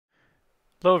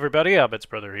Hello everybody, Abbott's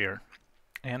brother here.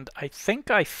 And I think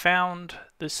I found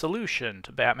the solution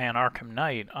to Batman Arkham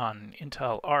Knight on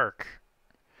Intel Arc.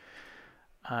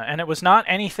 And it was not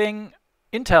anything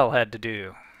Intel had to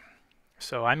do.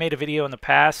 So I made a video in the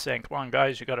past saying, come on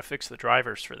guys, you gotta fix the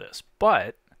drivers for this.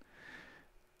 But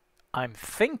I'm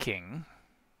thinking,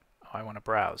 I want to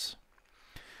browse.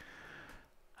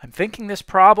 I'm thinking this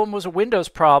problem was a Windows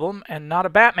problem and not a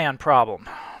Batman problem.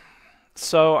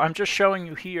 So I'm just showing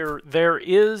you here, there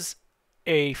is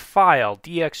a file,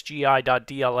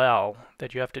 dxgi.dll,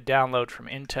 that you have to download from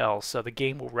Intel so the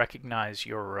game will recognize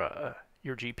your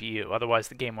GPU. Otherwise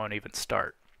the game won't even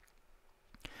start.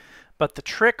 But the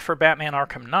trick for Batman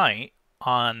Arkham Knight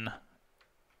on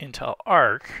Intel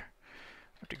Arc,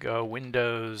 I have to go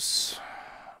Windows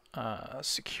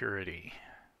Security.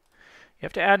 You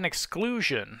have to add an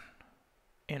exclusion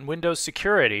in Windows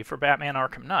Security for Batman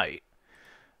Arkham Knight.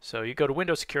 So you go to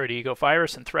Windows Security, you go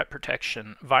Virus and Threat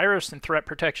Protection,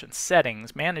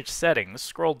 Settings, Manage Settings,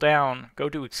 scroll down, go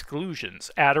to Exclusions,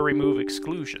 Add or Remove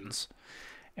Exclusions,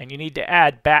 and you need to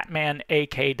add Batman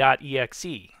AK.exe,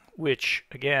 which,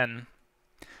 again,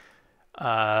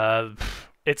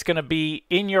 it's going to be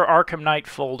in your Arkham Knight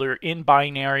folder in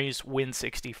binaries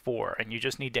Win64, and you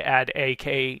just need to add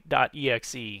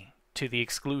AK.exe to the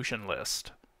exclusion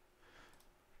list.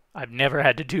 I've never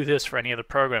had to do this for any other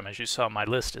program. As you saw, my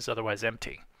list is otherwise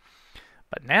empty.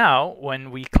 But now,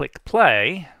 when we click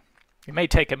play, it may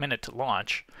take a minute to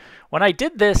launch. When I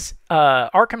did this,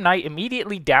 Arkham Knight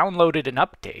immediately downloaded an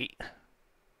update.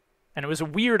 And it was a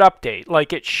weird update.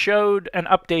 Like, it showed an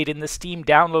update in the Steam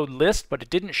download list, but it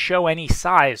didn't show any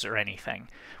size or anything,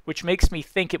 which makes me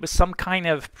think it was some kind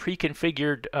of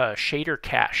pre-configured shader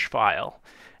cache file.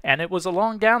 And it was a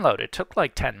long download. It took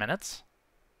like 10 minutes.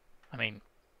 I mean,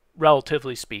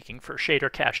 relatively speaking, for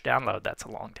shader cache download, that's a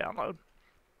long download.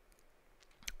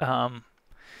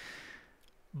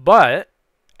 But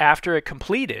after it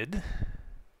completed,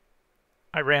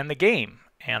 I ran the game.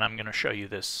 And I'm going to show you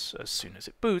this as soon as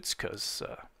it boots, because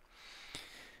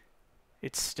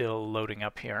it's still loading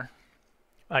up here.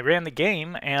 I ran the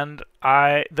game, and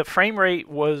the frame rate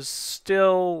was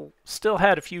still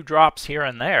had a few drops here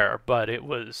and there, but it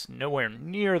was nowhere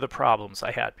near the problems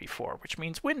I had before, which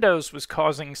means Windows was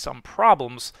causing some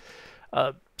problems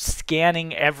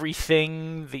scanning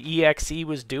everything the EXE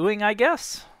was doing, I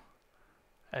guess?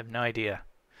 I have no idea.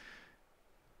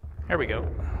 There we go.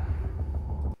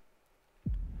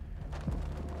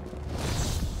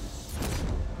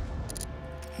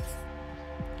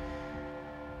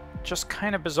 Just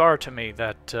kind of bizarre to me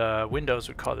that Windows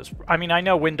would call this. I mean, I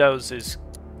know Windows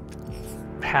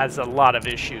has a lot of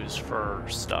issues for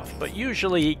stuff, but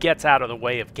usually it gets out of the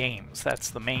way of games.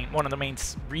 That's one of the main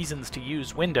reasons to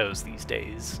use Windows these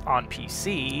days on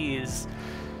PC is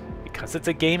because it's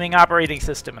a gaming operating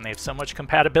system and they have so much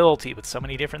compatibility with so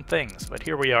many different things. But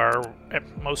here we are,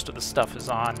 most of the stuff is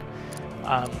on.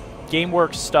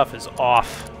 GameWorks stuff is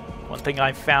off. One thing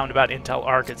I've found about Intel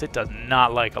Arc is it does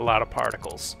not like a lot of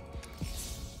particles.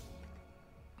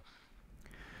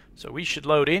 So we should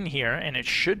load in here, and it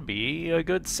should be a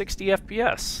good 60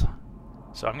 FPS.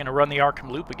 So I'm going to run the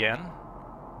Arkham loop again,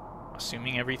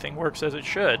 assuming everything works as it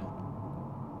should.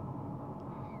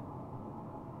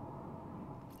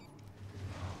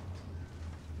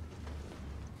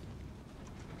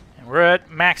 And we're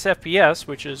at max FPS,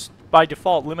 which is by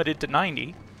default limited to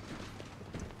 90.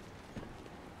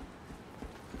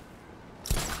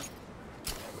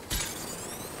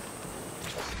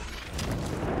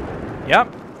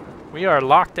 Yep. We are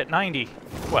locked at 90.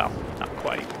 Well, not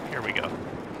quite. Here we go.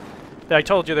 I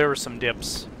told you there were some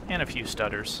dips and a few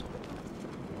stutters.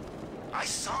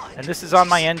 And this is on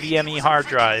my NVMe hard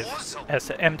drive,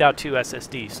 M.2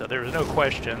 SSD, so there is no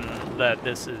question that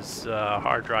this is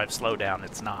hard drive slowdown.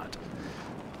 It's not.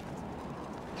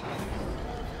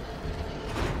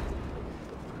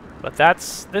 But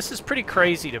this is pretty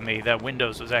crazy to me that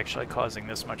Windows was actually causing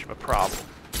this much of a problem.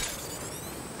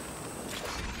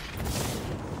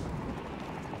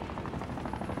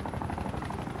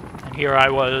 Here I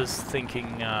was thinking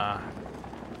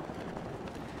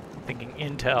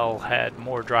Intel had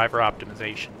more driver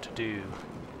optimization to do.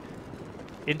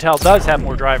 Intel does have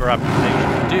more driver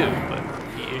optimization to do, but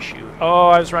the issue... Oh,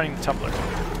 I was running the tumbler.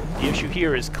 The issue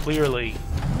here is clearly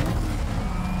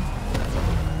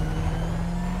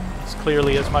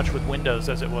as much with Windows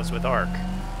as it was with Arc.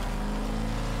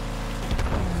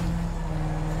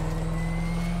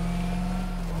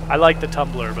 I like the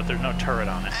tumbler, but there's no turret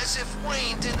on it. As if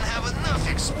Wayne didn't have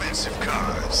enough expensive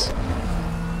cars.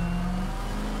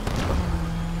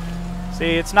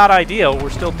 See, it's not ideal. We're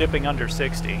still dipping under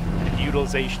 60, and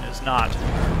utilization is not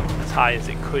as as high as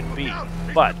it could be.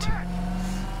 But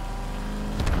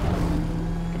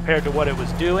compared to what it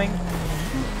was doing,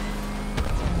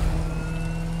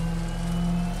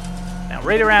 now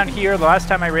right around here, the last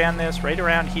time I ran this, right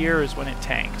around here is when it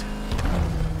tanked.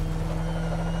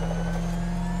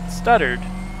 It stuttered.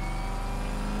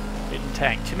 Didn't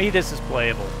tank. To me, this is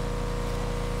playable.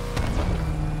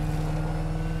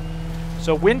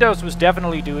 So Windows was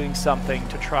definitely doing something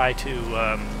to try to,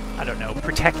 I don't know,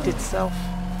 protect itself.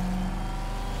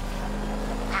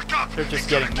 They're just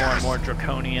getting more and more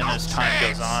draconian as time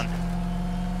goes on.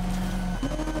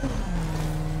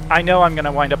 I know I'm going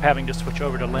to wind up having to switch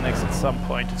over to Linux at some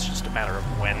point. It's just a matter of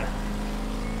when.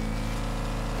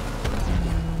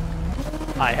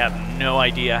 I have no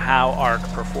idea how Ark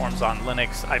performs on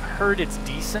Linux. I've heard it's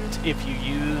decent if you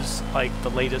use like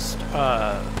the latest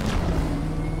kernel.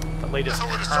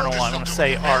 I want to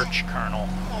say Arch kernel.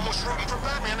 Almost rooting for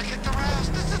Batman to kick their ass.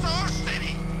 This is our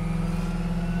city.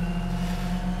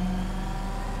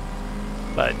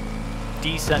 But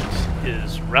decent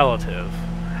is relative.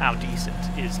 How decent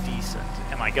is decent?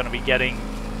 Am I going to be getting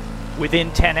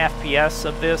within 10 FPS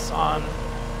of this on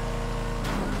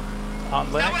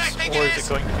Linux, or is it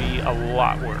going to be a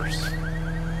lot worse?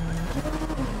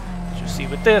 As you see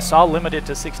with this, I'll limit it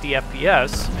to 60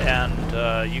 FPS,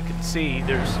 and you can see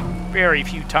there's very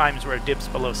few times where it dips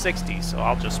below 60, so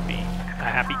I'll just be a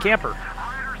happy camper.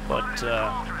 But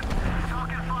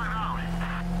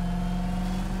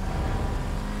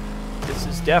this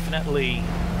is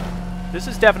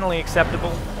definitely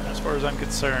acceptable as far as I'm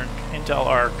concerned. Intel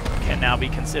Arc can now be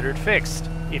considered fixed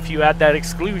if you add that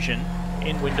exclusion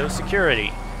in Windows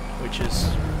security, which is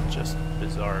just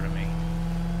bizarre to me.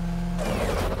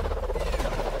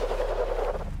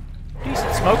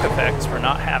 Decent smoke effects for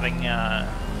not having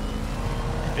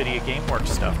NVIDIA GameWorks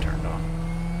stuff turned on.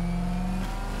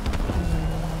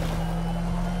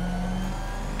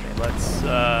 Okay, let's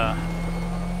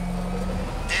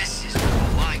This is more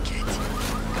like it.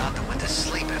 Gotham went to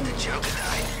sleep after Joker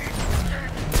died.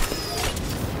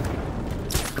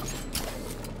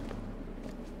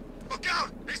 Look out!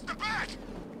 It's the Bat!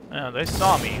 oh, they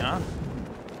saw me, huh?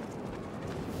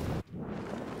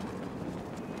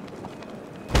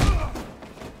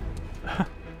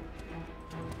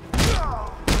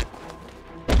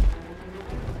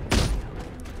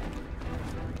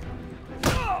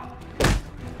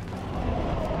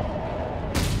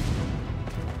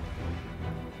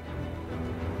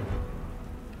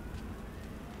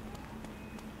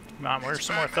 Come on, where's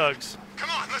some more thugs?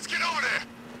 Come on, let's get over there!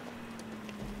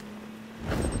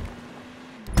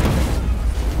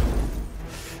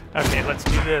 Okay, let's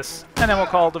do this, and then we'll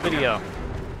call the video.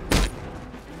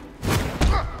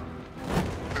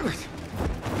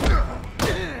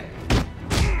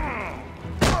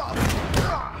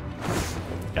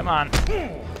 Come on.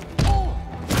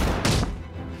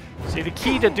 See, the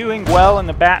key to doing well in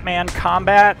the Batman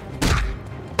combat,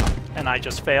 and I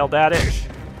just failed at it,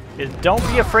 is don't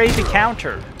be afraid to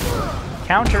counter.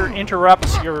 Counter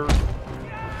interrupts your...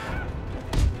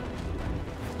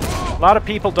 A lot of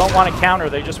people don't want to counter,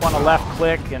 they just want to left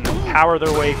click and power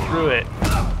their way through it.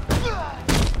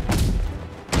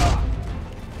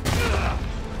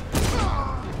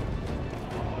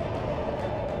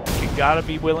 You gotta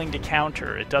be willing to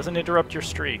counter. It doesn't interrupt your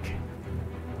streak.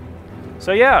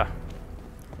 So yeah,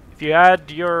 if you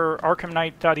add your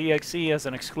ArkhamKnight.exe as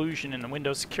an exclusion in the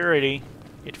Windows security,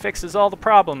 it fixes all the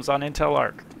problems on Intel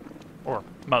Arc. Or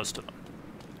most of them.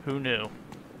 Who knew?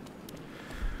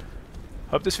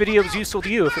 Hope this video was useful to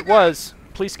you. If it was,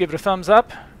 please give it a thumbs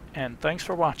up, and thanks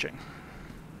for watching.